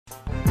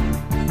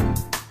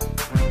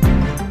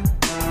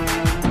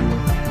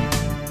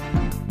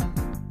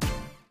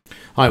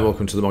Hi,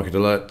 welcome to the Market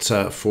Alert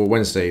for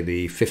Wednesday,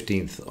 the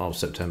 15th of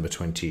September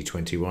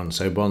 2021.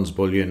 So bonds,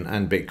 bullion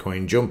and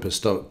Bitcoin jump as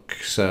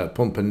stocks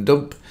pump and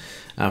dump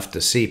after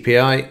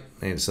CPI.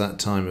 It's that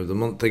time of the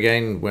month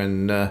again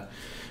when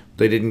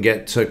they didn't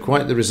get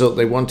quite the result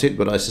they wanted,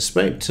 but I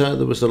suspect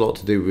there was a lot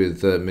to do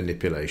with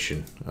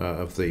manipulation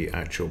of the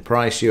actual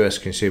price. US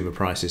consumer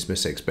prices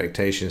missed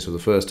expectations for the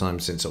first time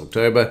since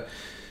October.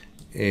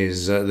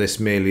 Is this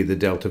merely the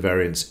Delta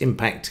variant's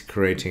impact,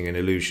 creating an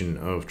illusion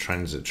of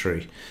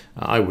transitory?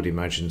 I would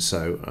imagine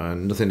so.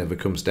 Nothing ever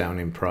comes down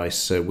in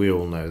price. We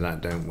all know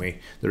that, don't we?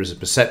 There is a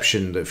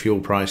perception that fuel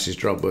prices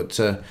drop, but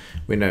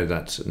we know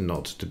that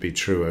not to be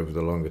true over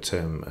the longer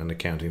term and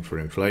accounting for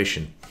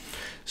inflation.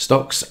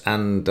 Stocks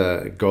and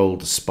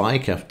gold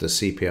spike after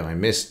CPI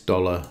missed,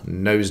 dollar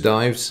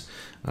nosedives.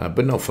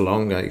 But not for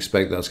long. I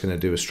expect that's going to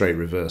do a straight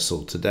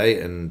reversal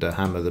today and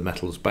hammer the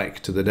metals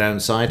back to the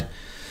downside.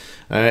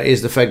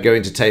 Is the Fed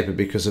going to taper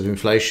because of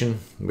inflation,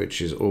 which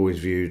is always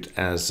viewed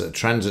as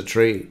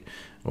transitory,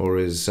 or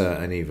is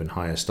an even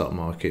higher stock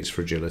market's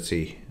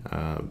fragility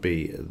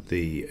be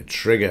the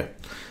trigger?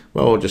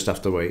 Well, we'll just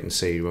have to wait and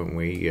see, won't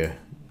we,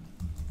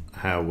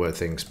 how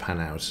things pan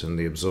out and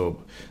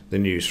absorb the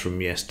news from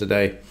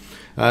yesterday.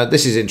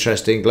 This is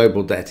interesting.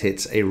 Global debt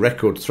hits a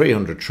record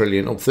 300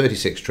 trillion, up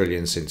 36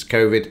 trillion since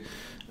COVID,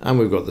 and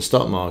we've got the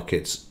stock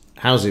markets,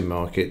 housing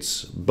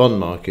markets, bond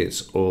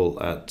markets,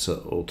 all at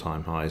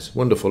all-time highs.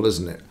 Wonderful,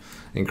 isn't it?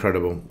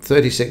 Incredible.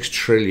 36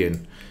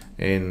 trillion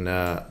in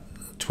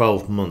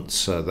 12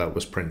 months that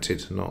was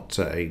printed, not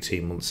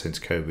 18 months since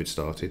COVID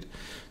started.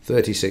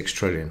 36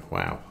 trillion,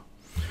 wow.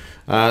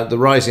 The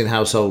rise in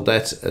household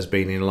debt has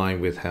been in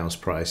line with house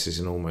prices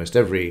in almost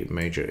every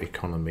major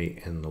economy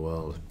in the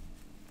world.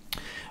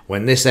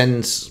 When this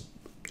ends,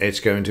 it's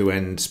going to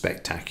end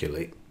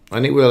spectacularly.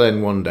 And it will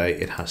end one day,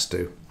 it has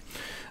to.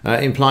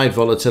 Implied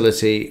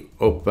volatility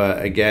up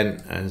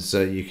again, as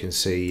you can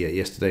see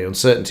yesterday.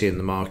 Uncertainty in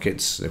the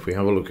markets. If we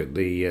have a look at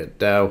the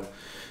Dow,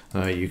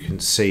 you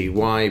can see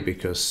why,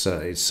 because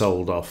it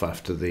sold off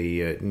after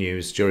the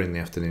news during the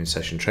afternoon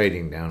session,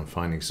 trading down,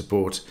 finding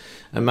support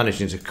and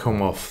managing to come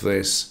off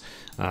this.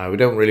 We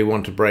don't really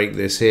want to break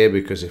this here,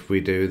 because if we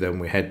do, then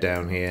we head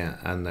down here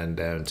and then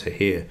down to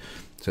here.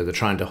 So they're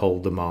trying to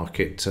hold the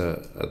market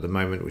at the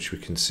moment, which we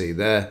can see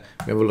there.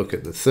 We have a look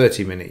at the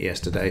 30-minute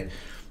yesterday.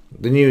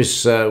 The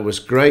news was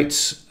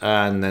great,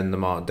 and then the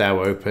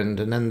Dow opened,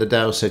 and then the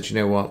Dow said, you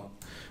know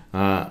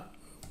what,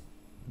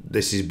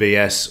 this is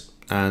BS,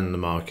 and the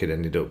market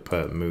ended up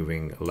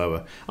moving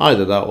lower.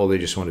 Either that, or they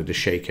just wanted to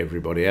shake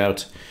everybody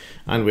out.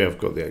 And we have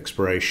got the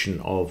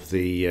expiration of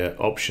the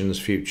options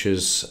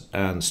futures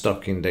and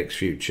stock index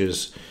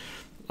futures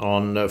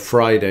on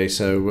Friday,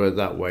 so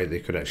that way they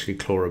could actually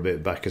claw a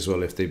bit back as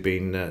well if they've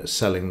been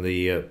selling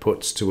the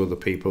puts to other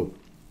people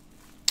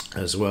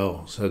as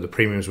well. So the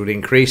premiums would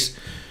increase.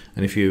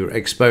 And if you're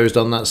exposed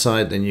on that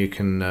side, then you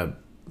can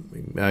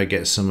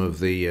get some of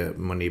the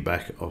money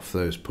back off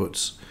those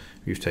puts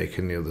if you've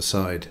taken the other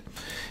side.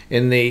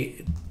 In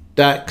the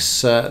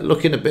DAX,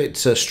 looking a bit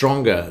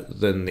stronger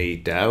than the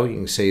Dow. You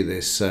can see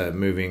this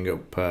moving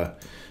up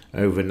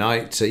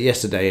overnight.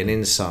 Yesterday, an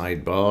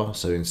inside bar,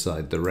 so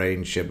inside the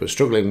range, but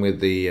struggling with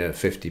the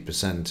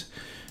 50%.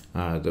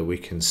 That we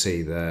can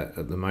see there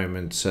at the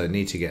moment.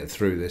 Need to get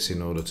through this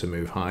in order to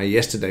move high.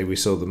 Yesterday we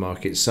saw the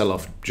market sell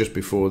off just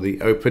before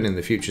the open in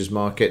the futures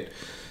market.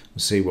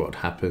 We'll see what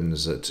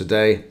happens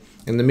today.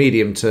 In the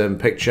medium term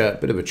picture, a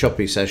bit of a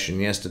choppy session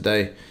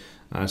yesterday.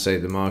 I say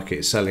the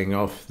market selling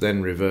off,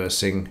 then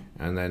reversing,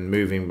 and then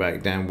moving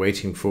back down,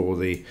 waiting for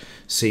the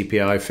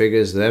CPI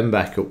figures, then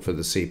back up for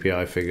the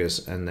CPI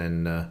figures, and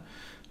then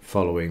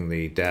following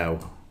the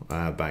Dow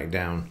back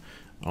down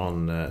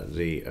on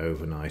the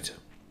overnight.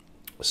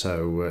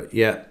 So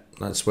yeah,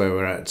 that's where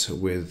we're at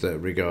with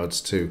regards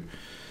to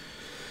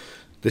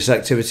this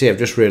activity. I've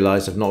just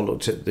realised I've not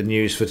looked at the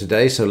news for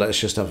today, so let's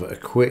just have a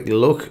quick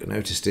look.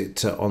 Noticed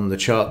it on the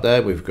chart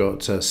there. We've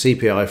got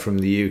CPI from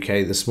the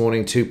UK this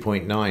morning,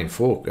 2.9,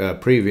 for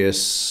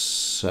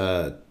previous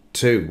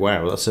 2.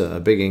 Wow, that's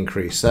a big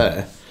increase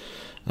there.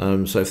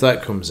 So if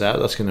that comes out,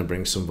 that's going to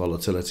bring some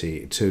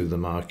volatility to the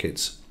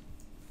markets.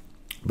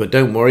 But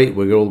don't worry,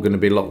 we're all going to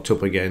be locked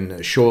up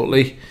again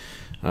shortly.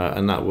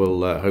 And that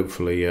will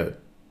hopefully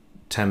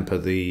temper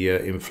the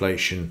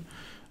inflation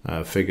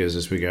figures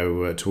as we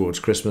go towards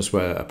Christmas,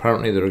 where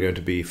apparently there are going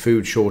to be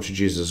food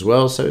shortages as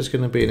well. So it's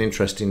going to be an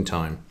interesting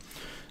time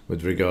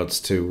with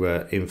regards to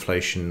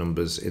inflation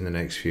numbers in the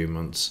next few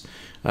months.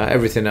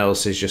 Everything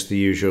else is just the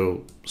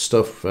usual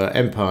stuff.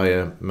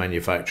 Empire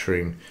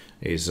manufacturing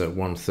is at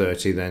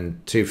 130, then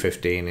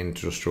 215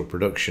 industrial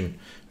production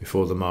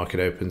before the market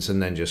opens,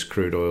 and then just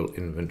crude oil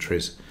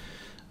inventories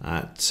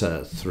at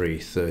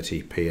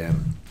 3:30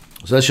 p.m.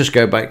 So let's just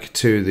go back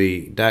to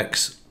the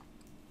DAX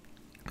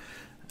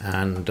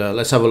and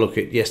let's have a look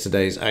at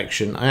yesterday's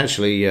action. I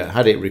actually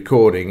had it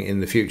recording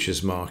in the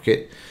futures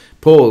market,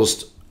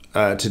 paused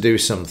to do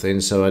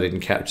something, so I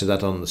didn't capture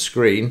that on the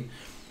screen.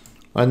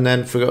 and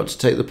then forgot to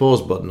take the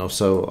pause button off,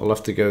 so I'll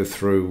have to go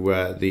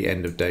through the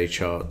end of day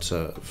chart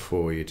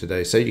for you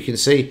today. So you can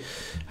see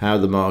how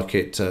the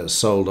market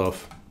sold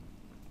off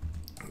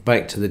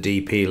back to the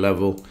DP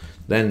level.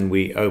 Then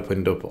we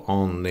opened up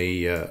on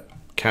the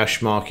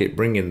cash market,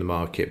 bringing the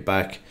market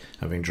back,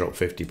 having dropped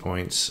 50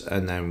 points,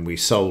 and then we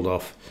sold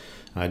off.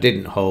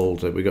 Didn't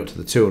hold. We got to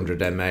the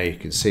 200 MA. You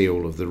can see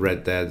all of the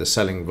red there, the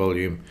selling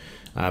volume.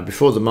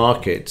 Before the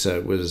market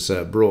was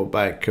brought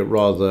back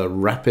rather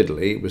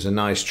rapidly. It was a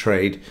nice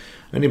trade.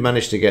 Only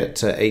managed to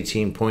get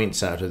 18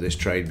 points out of this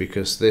trade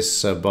because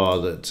this bar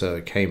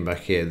that came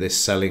back here, this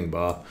selling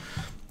bar,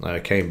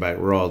 came back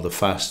rather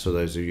fast for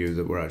those of you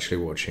that were actually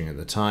watching at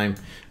the time.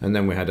 And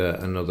then we had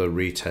another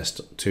retest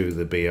to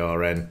the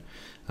BRN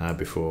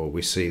before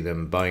we see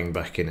them buying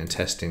back in and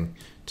testing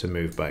to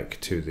move back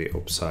to the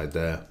upside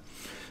there.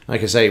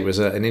 Like I say, it was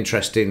an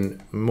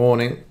interesting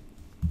morning.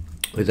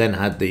 We then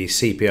had the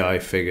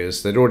CPI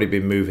figures. They'd already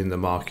been moving the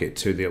market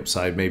to the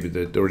upside. Maybe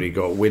they'd already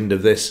got wind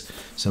of this.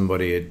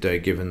 Somebody had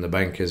given the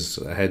bankers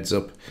a heads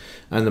up,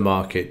 and the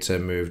market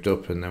moved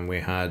up. And then we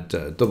had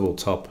a double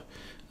top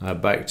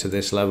back to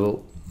this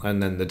level.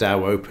 And then the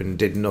Dow opened,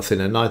 did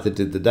nothing, and neither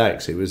did the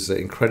DAX. It was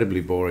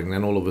incredibly boring.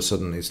 Then all of a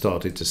sudden it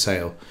started to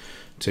sail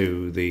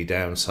to the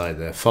downside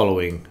there,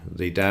 following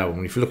the Dow.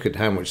 And if you look at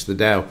how much the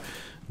Dow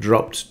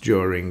dropped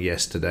during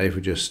yesterday, if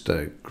we just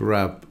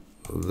grab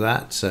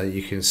that,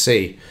 you can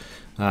see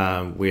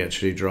we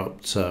actually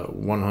dropped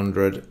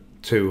 100,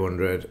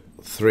 200,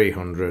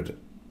 300,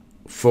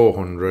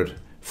 400,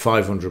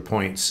 500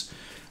 points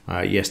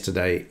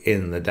yesterday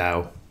in the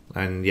Dow,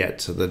 and yet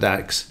the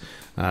DAX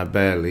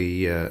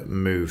barely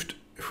moved.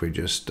 If we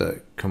just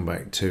come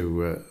back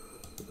to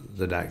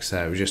the DAX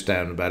there, it was just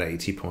down about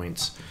 80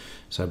 points.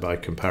 So by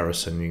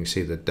comparison, you can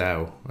see the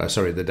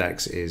the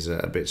DAX is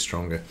a bit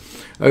stronger.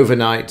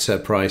 Overnight,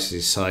 price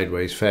is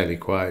sideways, fairly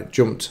quiet.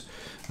 Jumped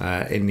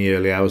in the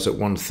early hours at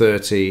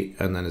 130,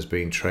 and then has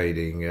been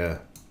trading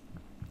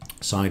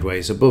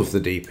sideways above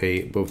the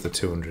DP, above the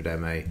 200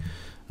 MA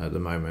at the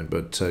moment.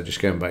 But just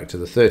going back to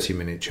the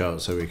 30-minute chart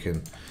so we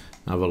can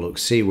have a look,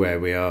 see where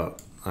we are.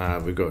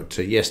 We've got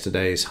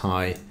yesterday's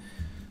high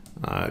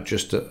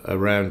just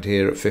around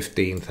here at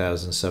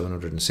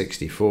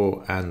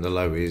 15,764, and the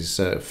low is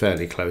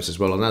fairly close as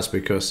well, and that's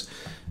because,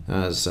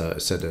 as I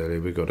said earlier,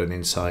 we got an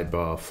inside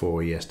bar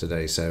for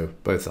yesterday, so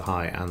both the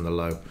high and the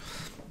low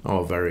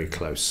are very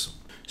close.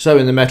 So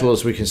in the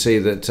metals, we can see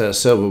that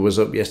silver was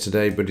up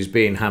yesterday, but is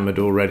being hammered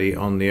already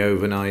on the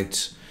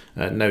overnight.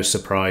 No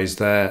surprise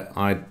there.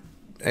 Like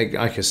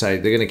I say,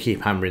 they're going to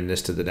keep hammering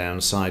this to the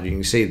downside. You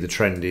can see the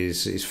trend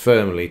is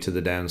firmly to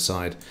the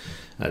downside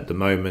at the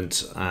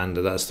moment, and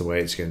that's the way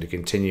it's going to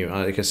continue.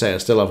 Like I say, I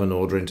still have an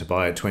order in to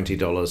buy at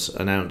 $20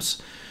 an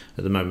ounce.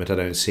 At the moment, I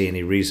don't see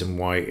any reason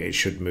why it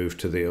should move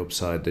to the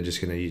upside. They're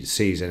just going to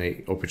seize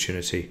any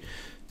opportunity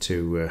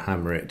to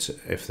hammer it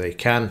if they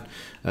can.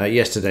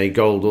 Yesterday,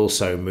 gold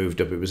also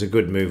moved up. It was a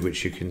good move,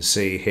 which you can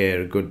see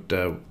here. A good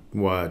 $10,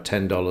 $20,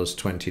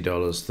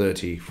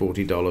 $30,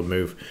 $40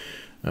 move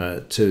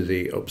to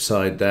the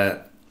upside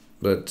there,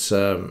 but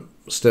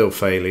still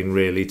failing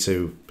really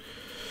to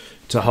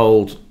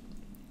hold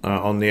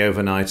on the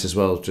overnight as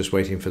well. Just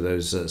waiting for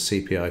those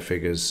CPI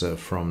figures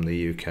from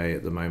the UK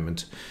at the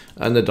moment,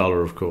 and the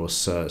dollar, of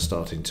course,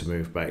 starting to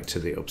move back to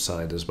the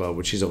upside as well,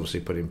 which is obviously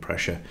putting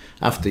pressure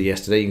after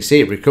yesterday. You can see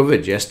it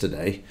recovered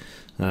yesterday,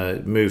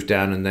 moved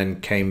down and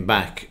then came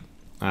back.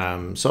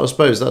 So I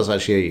suppose that's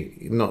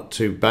actually not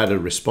too bad a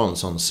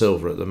response on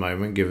silver at the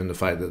moment, given the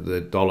fact that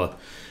the dollar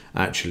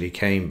actually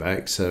came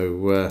back.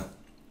 So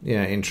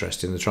yeah,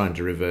 interesting. They're trying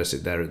to reverse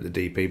it there at the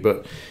DP,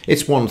 but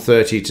it's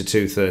 130 to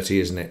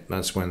 230, isn't it?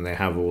 That's when they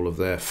have all of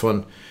their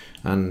fun,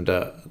 and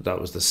that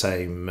was the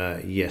same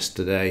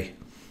yesterday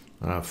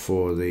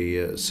for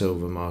the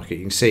silver market.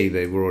 You can see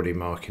they were already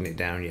marking it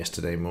down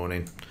yesterday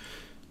morning,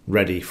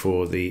 ready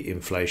for the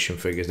inflation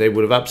figures. They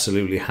would have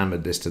absolutely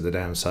hammered this to the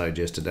downside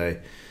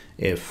yesterday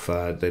if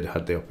they'd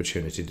had the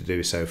opportunity to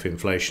do so, if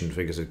inflation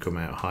figures had come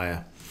out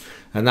higher.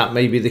 And that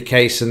may be the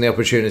case, and the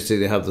opportunity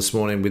they have this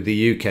morning with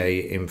the UK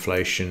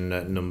inflation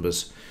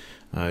numbers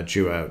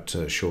due out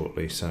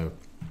shortly. So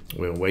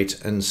we'll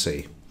wait and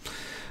see.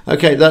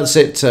 Okay, that's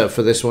it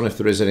for this one. If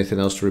there is anything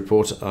else to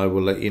report, I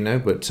will let you know.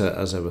 But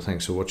as ever,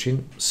 thanks for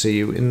watching. See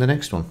you in the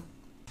next one.